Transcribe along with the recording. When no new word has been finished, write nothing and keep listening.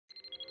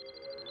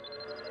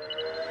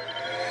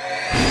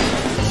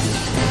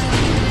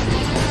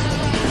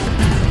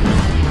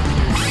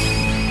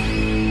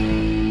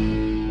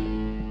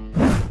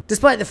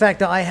Despite the fact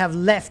that I have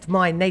left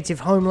my native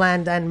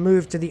homeland and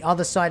moved to the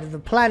other side of the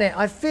planet,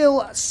 I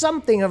feel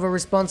something of a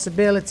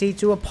responsibility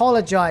to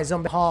apologise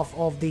on behalf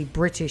of the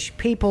British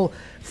people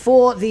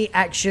for the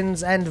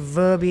actions and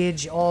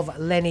verbiage of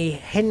Lenny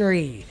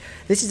Henry.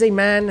 This is a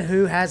man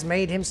who has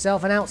made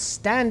himself an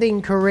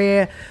outstanding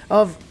career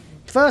of,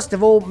 first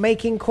of all,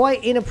 making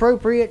quite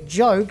inappropriate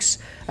jokes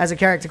as a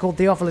character called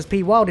Theophilus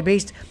P.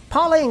 Wildebeest,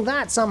 parlaying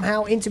that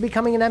somehow into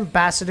becoming an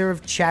ambassador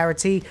of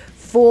charity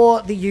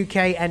for the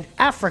UK and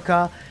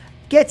Africa,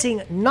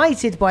 getting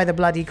knighted by the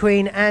bloody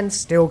Queen, and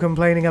still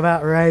complaining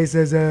about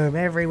racism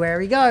everywhere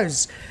he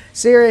goes.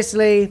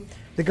 Seriously,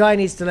 the guy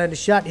needs to learn to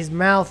shut his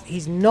mouth.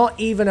 He's not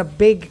even a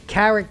big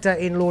character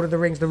in Lord of the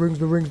Rings, the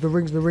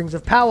Rings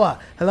of Power.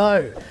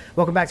 Hello,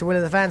 welcome back to Will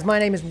of the Fans. My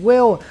name is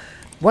Will.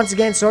 Once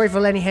again, sorry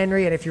for Lenny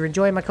Henry, and if you're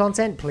enjoying my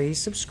content, please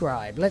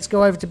subscribe. Let's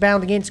go over to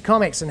Bounding Into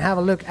Comics and have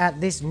a look at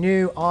this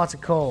new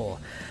article.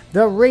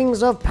 The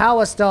Rings of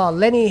Power star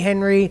Lenny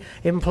Henry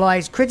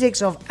implies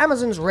critics of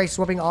Amazon's race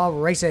swapping are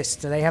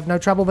racist. They have no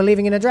trouble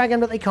believing in a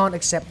dragon, but they can't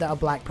accept that a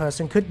black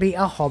person could be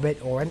a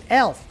hobbit or an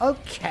elf.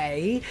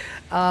 Okay,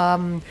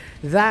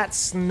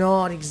 that's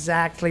not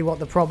exactly what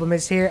the problem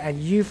is here, and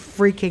you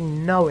freaking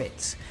know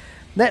it.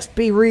 Let's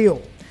be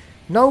real.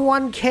 No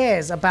one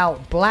cares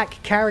about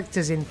black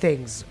characters in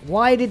things.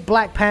 Why did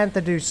Black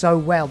Panther do so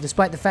well,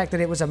 despite the fact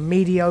that it was a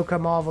mediocre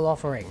Marvel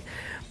offering?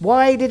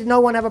 Why did no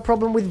one have a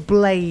problem with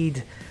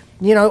Blade?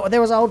 You know, there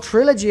was a whole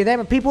trilogy of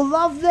them, and people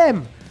loved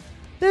them.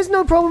 There's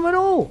no problem at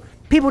all.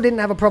 People didn't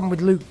have a problem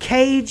with Luke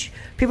Cage.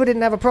 People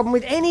didn't have a problem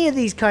with any of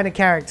these kind of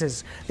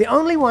characters. The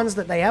only ones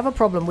that they have a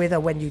problem with are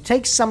when you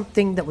take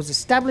something that was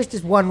established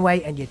as one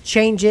way and you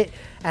change it.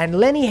 And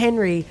Lenny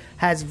Henry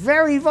has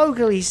very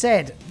vocally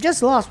said,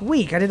 just last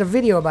week, I did a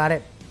video about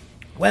it,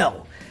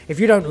 well, if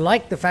you don't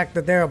like the fact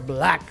that there are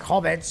black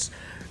hobbits,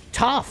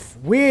 tough,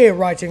 we're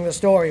writing the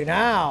story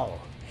now.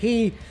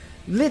 He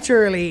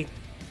literally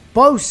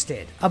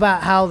boasted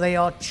about how they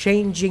are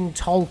changing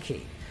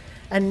Tolkien.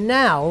 And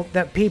now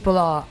that people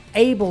are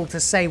able to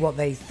say what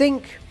they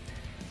think,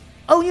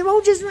 oh, you're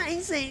all just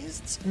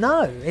racist.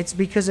 No, it's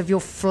because of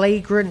your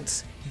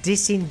flagrant,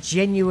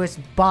 disingenuous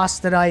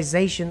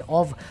bastardization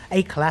of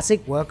a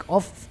classic work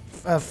of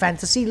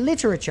fantasy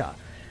literature.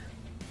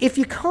 If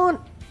you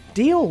can't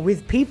deal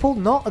with people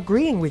not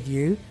agreeing with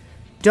you,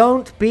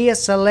 don't be a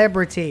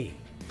celebrity.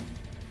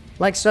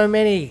 Like so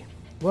many...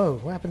 Whoa,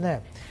 what happened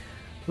there?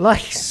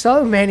 Like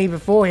so many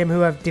before him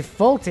who have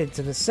defaulted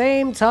to the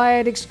same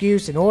tired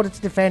excuse in order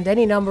to defend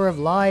any number of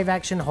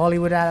live-action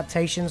Hollywood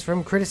adaptations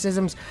from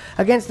criticisms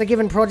against the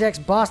given project's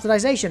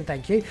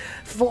bastardization,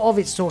 of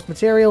its source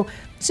material.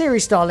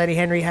 Series star Lenny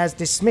Henry has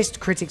dismissed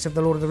critics of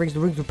The Lord of the Rings, The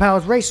Rings of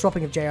Power's race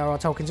swapping of J.R.R.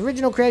 Tolkien's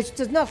original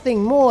creations as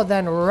nothing more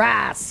than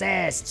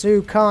racists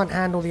who can't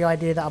handle the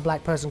idea that a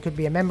black person could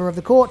be a member of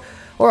the court,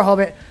 or a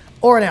hobbit,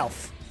 or an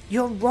elf.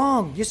 You're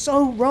wrong. You're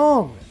so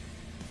wrong.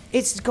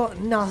 It's got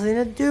nothing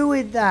to do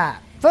with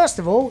that. First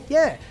of all,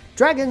 yeah,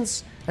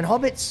 dragons and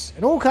hobbits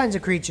and all kinds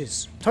of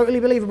creatures. Totally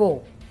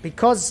believable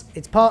because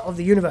it's part of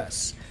the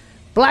universe.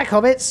 Black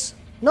hobbits,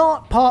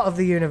 not part of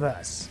the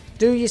universe.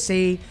 Do you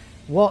see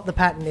what the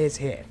pattern is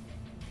here?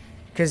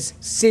 Because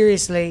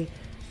seriously,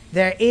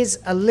 there is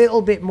a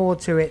little bit more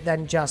to it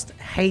than just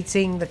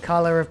hating the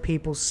color of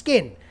people's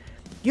skin.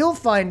 You'll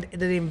find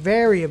that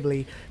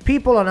invariably,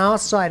 people on our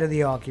side of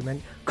the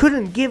argument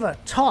couldn't give a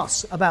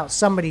toss about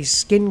somebody's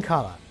skin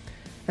color,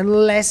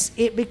 unless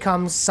it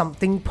becomes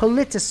something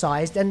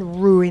politicized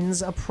and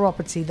ruins a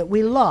property that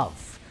we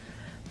love.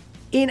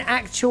 In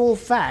actual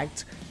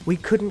fact, we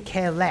couldn't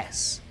care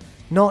less.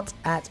 Not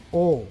at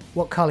all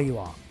what color you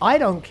are. I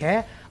don't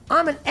care.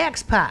 I'm an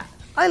expat.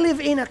 I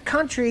live in a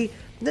country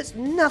that's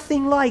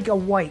nothing like a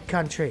white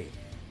country.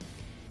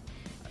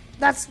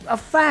 That's a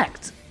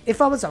fact.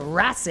 If I was a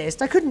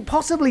racist, I couldn't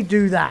possibly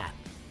do that.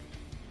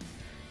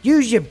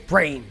 Use your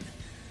brain.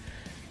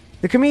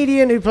 The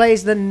comedian who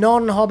plays the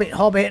non-Hobbit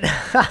Hobbit,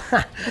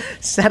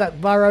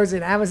 Sadok Burrows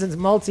in Amazon's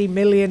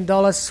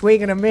multi-million-dollar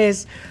Swing and a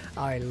Miss,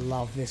 I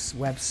love this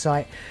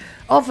website,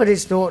 offered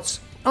his thoughts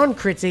on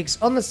critics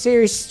on the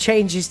series'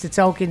 changes to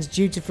Tolkien's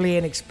dutifully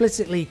and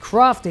explicitly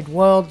crafted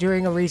world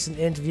during a recent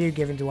interview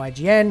given to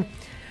IGN.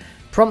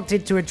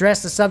 Prompted to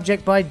address the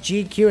subject by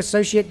GQ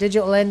Associate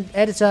Digital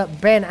Editor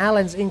Ben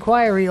Allen's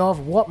inquiry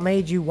of what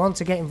made you want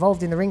to get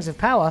involved in the Rings of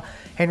Power,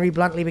 Henry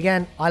bluntly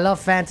began, I love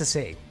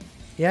fantasy.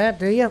 Yeah,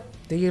 do you?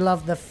 Do you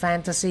love the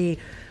fantasy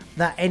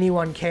that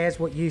anyone cares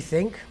what you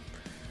think?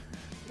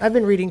 I've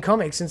been reading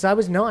comics since I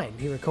was 9,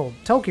 he recalled.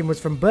 Tolkien was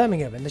from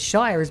Birmingham, and the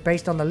Shire is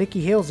based on the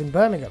Lickey Hills in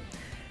Birmingham.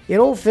 It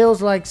all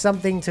feels like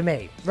something to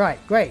me. Right,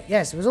 great,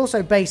 yes, it was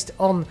also based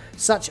on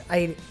such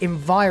an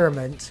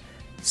environment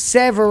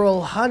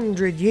several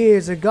hundred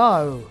years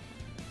ago,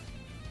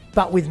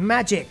 but with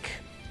magic.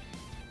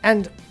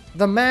 And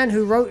the man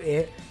who wrote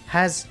it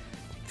has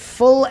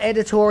full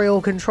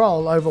editorial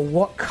control over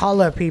what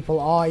color people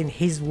are in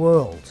his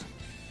world.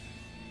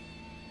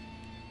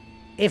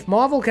 If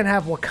Marvel can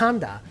have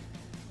Wakanda,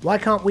 why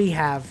can't we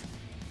have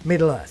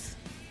Middle-earth?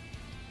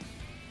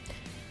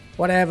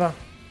 Whatever.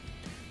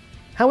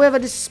 However,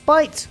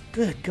 despite...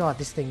 Good God,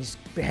 this thing's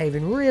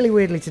behaving really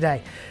weirdly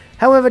today.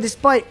 However,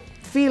 despite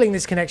feeling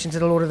this connection to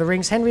the Lord of the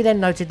Rings, Henry then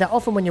noted that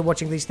often when you're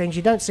watching these things,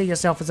 you don't see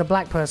yourself as a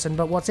black person,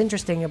 but what's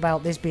interesting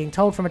about this being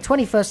told from a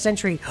 21st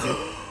century...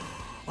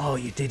 Oh,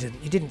 you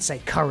didn't say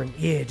current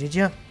year, did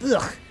you?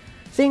 Ugh.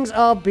 Things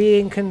are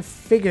being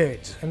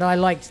configured, and I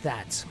liked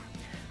that.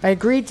 I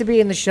agreed to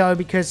be in the show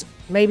because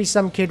maybe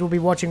some kid will be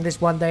watching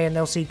this one day and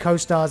they'll see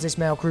co-stars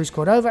Ismael Cruz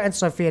Cordova and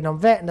Sophia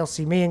Non-Vet, and they'll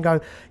see me and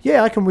go,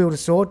 yeah, I can wield a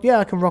sword, yeah,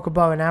 I can rock a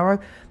bow and arrow.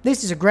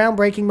 This is a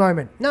groundbreaking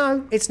moment.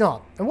 No, it's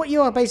not. And what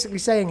you are basically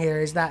saying here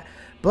is that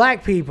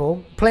black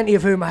people, plenty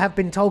of whom have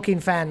been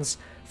Tolkien fans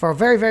for a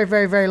very, very,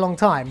 very, very long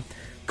time,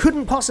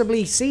 couldn't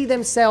possibly see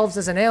themselves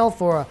as an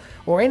elf or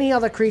any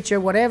other creature,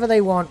 whatever they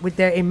want, with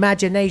their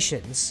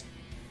imaginations,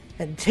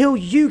 until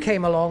you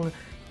came along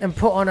and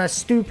put on a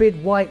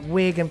stupid white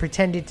wig and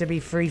pretended to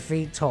be 3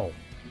 feet tall.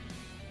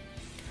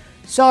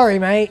 Sorry,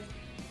 mate.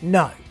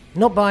 No.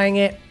 Not buying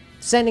it.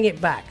 Sending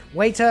it back.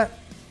 Waiter,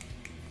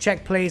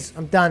 check please.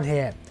 I'm done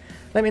here.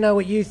 Let me know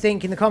what you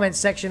think in the comments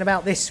section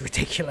about this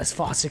ridiculous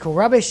farcical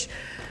rubbish.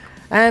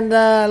 And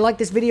like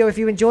this video if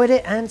you enjoyed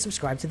it, and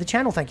subscribe to the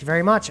channel. Thank you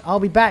very much.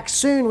 I'll be back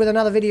soon with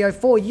another video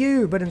for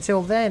you, but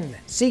until then,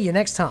 see you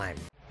next time.